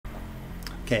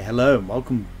Okay, hello and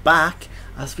welcome back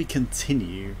as we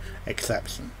continue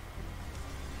Exception.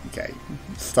 Okay,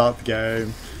 start the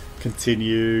game,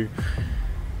 continue.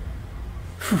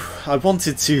 I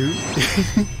wanted to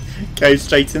go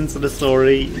straight into the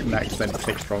story and accidentally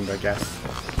clicked wrong, I guess.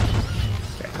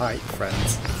 Okay, hi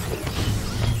friends.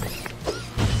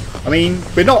 I mean,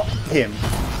 we're not him.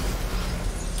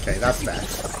 Okay, that's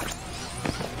best.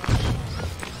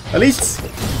 At least...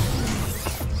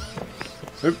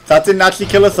 Oop, that didn't actually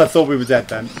kill us, I thought we were dead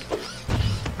then.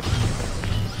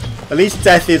 At least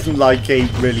death isn't like a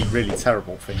really, really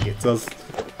terrible thing. It does...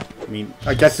 I mean,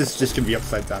 I guess it's just going to be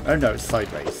upside down. Oh no, it's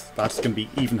sideways. That's going to be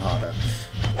even harder.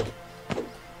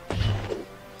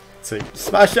 So,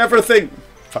 smash everything!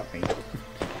 Fuck me.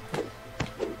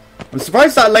 I'm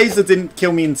surprised that laser didn't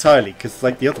kill me entirely, because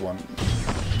like the other one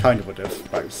kind of would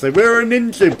have. Right, so we're a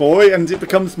ninja boy, and it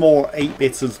becomes more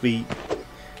 8-bit as we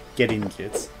get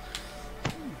injured.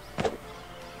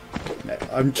 No,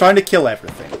 I'm trying to kill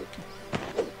everything.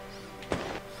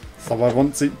 So I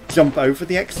want to jump over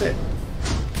the exit.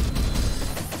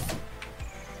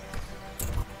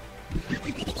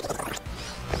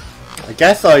 I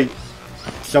guess I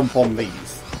jump on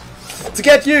these. To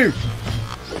get you!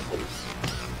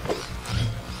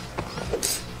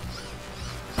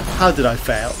 How did I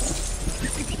fail?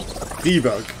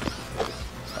 Debug.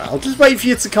 I'll just wait for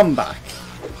you to come back.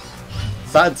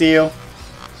 Is that a deal?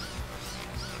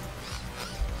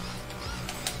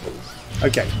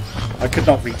 Okay, I could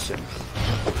not reach him.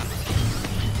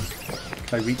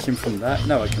 Can I reach him from there?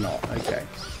 No, I cannot. Okay.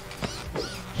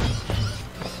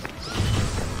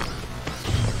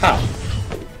 How?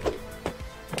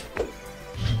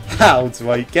 How do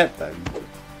I get them,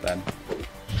 then?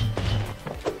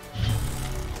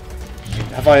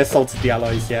 Have I assaulted the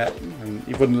allies yet? And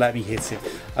he wouldn't let me hit him.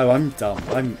 Oh, I'm dumb.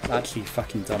 I'm actually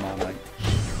fucking dumb, aren't I?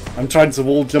 I'm trying to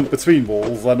wall jump between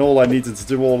walls, and all I needed to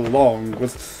do all along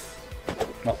was...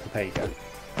 Not Papega.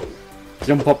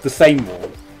 Jump up the same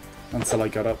wall until I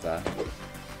got up there.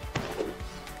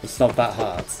 It's not that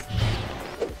hard.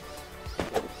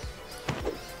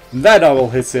 And then I will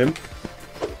hit him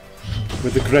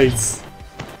with a great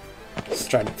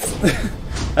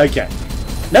strength. Okay.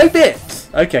 No bit!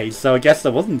 Okay, so I guess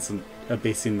there wasn't a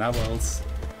bit in that world.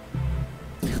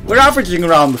 We're averaging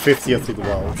around the 50th of the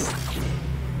world.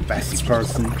 Best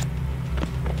person.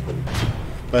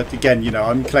 But again, you know,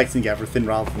 I'm collecting everything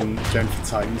rather than going for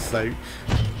time, so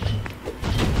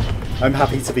I'm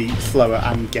happy to be slower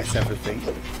and get everything.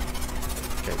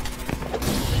 Okay.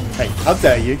 Hey, how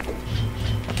dare you?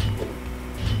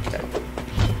 Okay.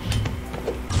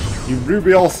 You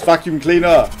Rubios vacuum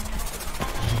cleaner!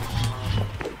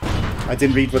 I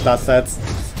didn't read what that said.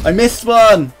 I missed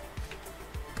one!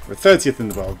 We're 30th in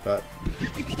the world, but...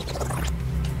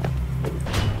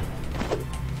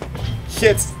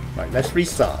 Shit! Right, let's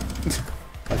restart.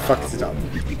 I fucked it up.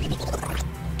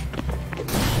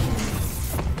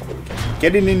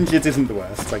 Getting injured isn't the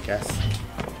worst, I guess.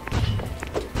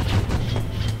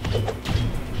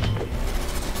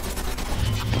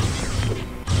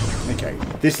 Okay,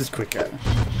 this is quicker.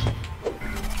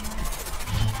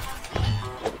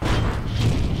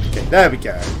 Okay, there we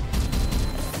go.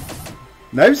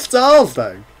 No stars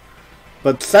though,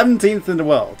 but 17th in the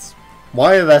world.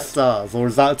 Why are there stars? Or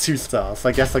is that 2 stars?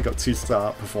 I guess I got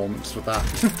 2-star performance with that.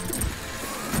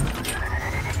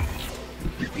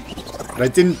 But I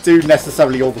didn't do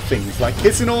necessarily all the things, like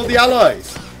hitting all the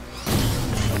allies.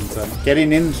 And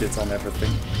getting injured on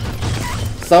everything.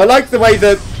 So I like the way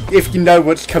that if you know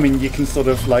what's coming, you can sort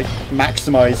of like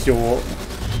maximise your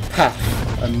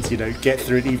path and, you know, get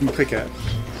through it even quicker.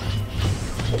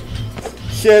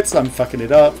 Shit, I'm fucking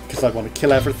it up because I want to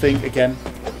kill everything again.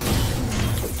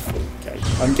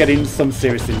 I'm getting some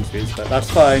serious injuries, but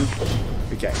that's fine.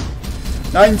 Okay.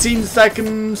 19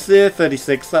 seconds, yeah,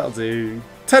 36, that'll do.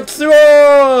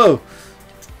 Tetsuo!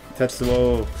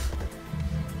 Tetsuo.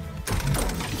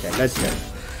 Okay, let's go.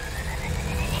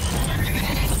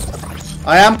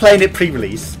 I am playing it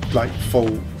pre-release, like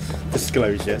full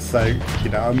disclosure, so, you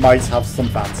know, I might have some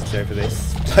advantage over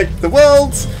this. Like, the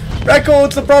world's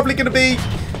records are probably going to be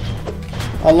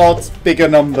a lot bigger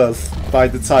numbers by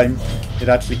the time it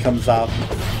actually comes out.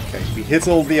 Okay, we hit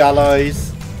all the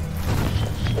allies.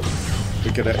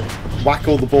 We're gonna whack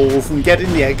all the balls and get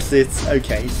in the exit.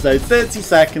 Okay, so 30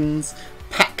 seconds.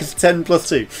 PAX 10 plus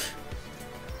 2.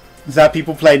 Is that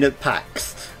people playing at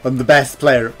PAX? And the best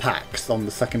player at PAX on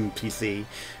the second PC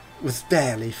was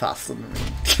barely faster than me.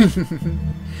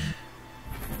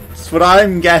 That's what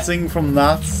I'm getting from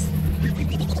that.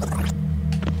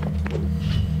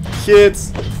 Shit.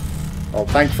 Well,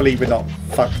 thankfully we're not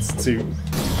fucked to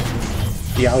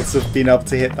be out of being able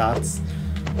to hit that.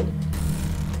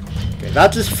 Okay,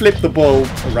 that just flipped the ball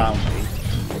around me.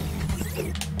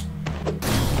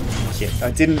 Shit,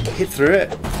 I didn't hit through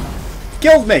it.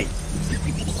 Killed me!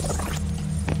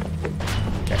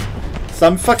 Okay, so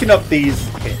I'm fucking up these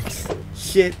hits.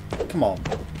 Shit, come on.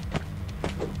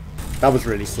 That was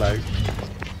really slow.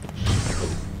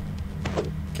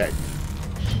 Okay.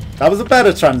 That was a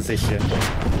better transition.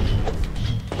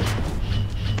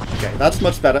 Okay, that's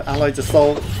much better. Allied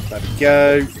Assault. There we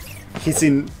go.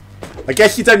 Hitting... I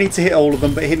guess you don't need to hit all of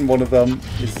them, but hitting one of them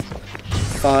is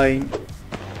fine.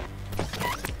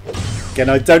 Again,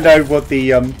 I don't know what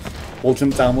the wall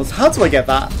jump down was. How do I get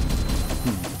that?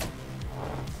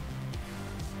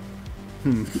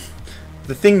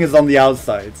 The thing is on the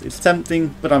outside. It's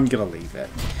tempting, but I'm going to leave it.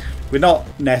 We're not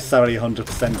necessarily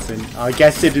 100% in. I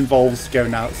guess it involves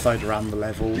going outside around the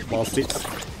level whilst it's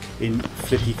in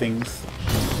flippy things.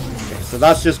 Okay, so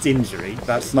that's just injury.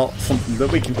 That's not something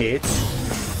that we can hit.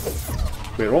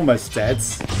 We're almost dead.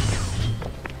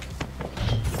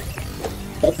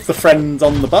 Bop the friend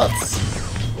on the butt.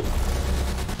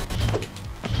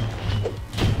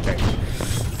 Okay.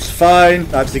 It's fine.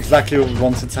 That's exactly what we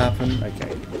wanted to happen.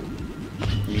 Okay.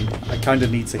 I kind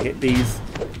of need to hit these.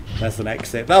 There's an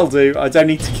exit. That'll do. I don't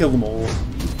need to kill them all.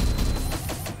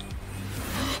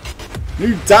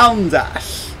 New down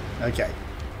dash. Okay.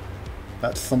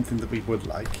 That's something that we would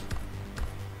like.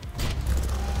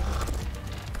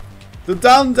 The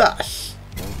down dash.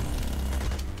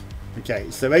 Okay,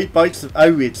 so 8 bytes of...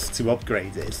 Oh, it's to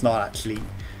upgrade it. It's not actually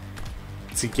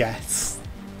to get...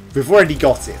 We've already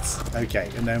got it. Okay,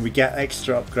 and then we get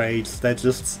extra upgrades. They're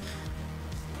just...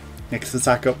 Next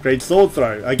attack upgrade, sword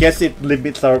throw. I guess it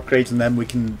limits our upgrades and then we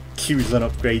can choose an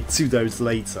upgrade to those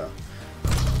later.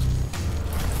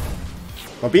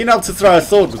 Well, being able to throw a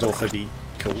sword would also be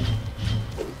cool.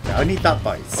 Yeah, I need that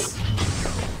bite.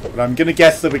 But I'm going to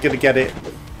guess that we're going to get it.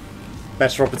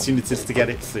 Better opportunities to get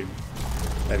it soon.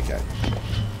 There we go.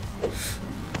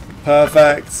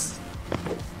 Perfect.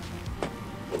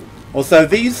 Also,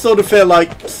 these sort of feel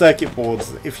like circuit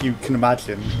boards, if you can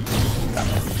imagine.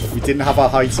 We didn't have our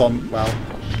height on, well...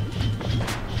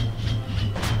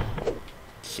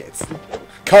 Shit.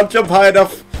 Can't jump high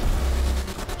enough!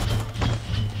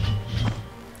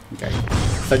 Okay.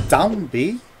 So down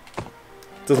B?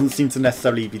 Doesn't seem to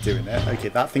necessarily be doing it. Okay,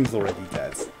 that thing's already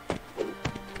dead.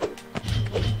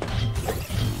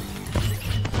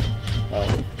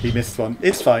 Well, we missed one.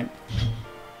 It's fine.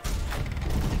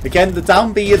 Again, the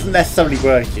down B isn't necessarily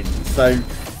working, so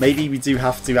maybe we do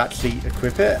have to actually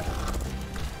equip it.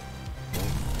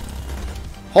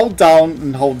 Hold down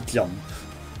and hold jump.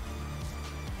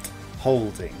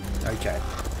 Holding. Okay.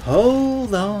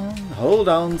 Hold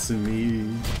on to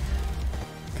me.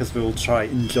 Because we'll try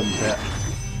and jump it.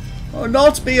 Oh,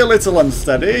 not be a little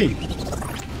unsteady.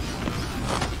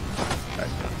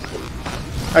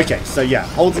 Okay, so yeah,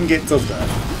 holding it does that.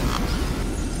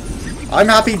 I'm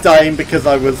happy dying because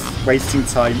I was wasting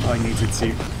time. I needed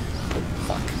to.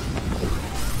 Fuck.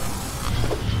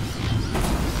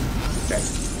 Okay.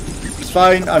 It's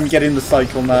fine, I'm getting the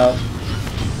cycle now.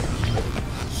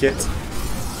 Shit.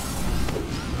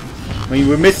 I mean,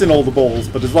 we're missing all the balls,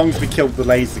 but as long as we killed the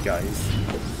laser guys.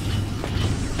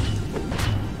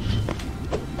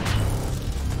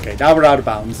 Okay, now we're out of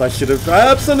bounds. I should have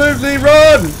absolutely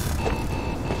run!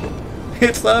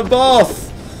 It's the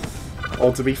boss!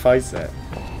 Or do we fight it?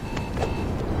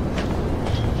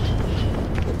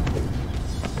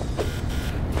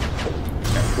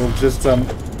 Okay, we'll just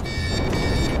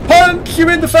punch you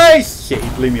in the face! Shit, he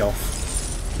blew me off.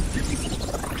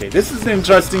 Okay, this is an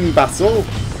interesting battle.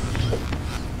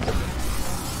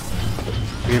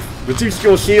 We've reduced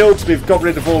your shields, we've got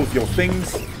rid of all of your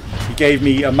things. You gave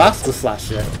me a Master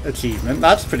Slasher achievement.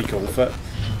 That's pretty cool for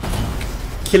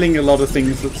killing a lot of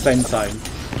things at the same time.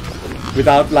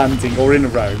 Without landing or in a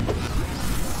row.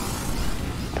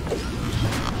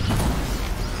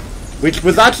 Which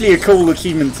was actually a cool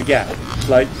achievement to get.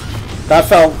 Like, that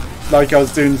felt like I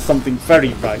was doing something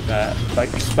very right there. Like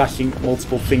smashing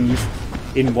multiple things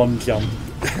in one jump.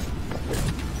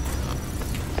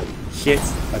 Shit,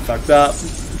 I fucked up.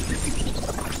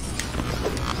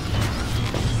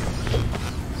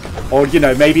 Or, you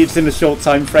know, maybe it's in a short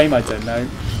time frame, I don't know.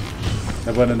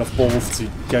 There weren't enough balls to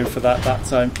go for that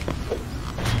time.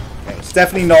 Okay, it's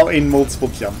definitely not in multiple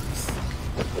jumps.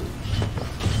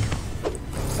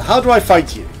 So how do I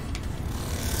fight you?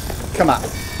 Come on.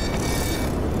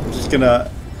 I'm just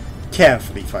gonna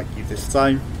carefully fight you this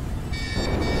time.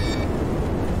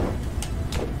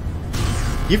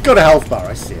 You've got a health bar,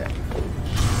 I see it.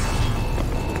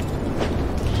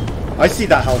 I see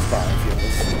that health bar of yours.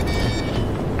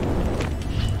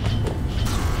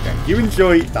 Okay, You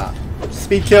enjoy that.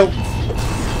 Speed kill.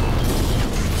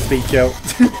 Speed kill.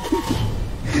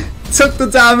 Took the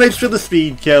damage for the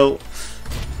speed kill.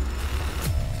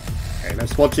 Okay,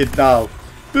 let's watch it now.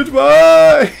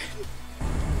 Goodbye!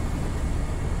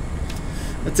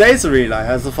 The data relay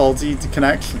has a faulty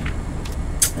connection.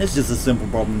 It's just a simple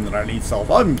problem that I need to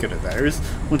solve. I'm good at those.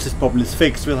 Once this problem is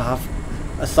fixed, we'll have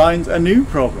assigned a new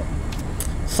problem.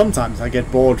 Sometimes I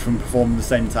get bored from performing the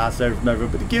same task over and over,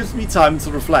 but it gives me time to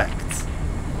reflect.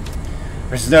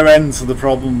 There's no end to the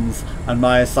problems, and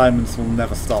my assignments will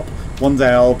never stop. One day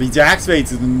I'll be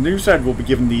deactivated and the new thread will be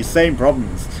given these same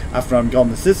problems. After I'm gone,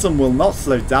 the system will not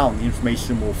slow down, the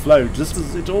information will flow just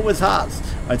as it always has.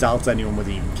 I doubt anyone would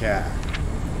even care.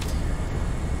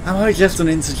 Am I just an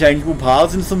interchangeable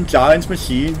part in some giant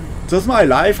machine? Does my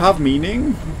life have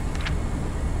meaning?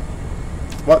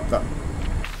 What the?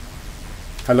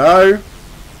 Hello?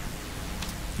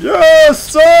 Yes,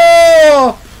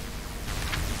 stop!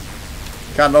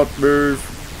 Cannot move.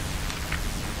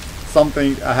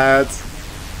 Something ahead.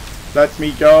 Let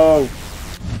me go.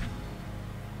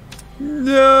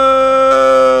 No!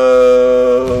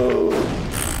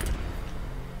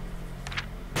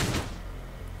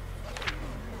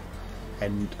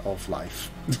 End of life.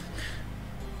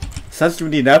 So that's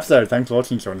the episode. Thanks for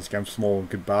watching. Join us again for more.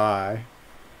 Goodbye.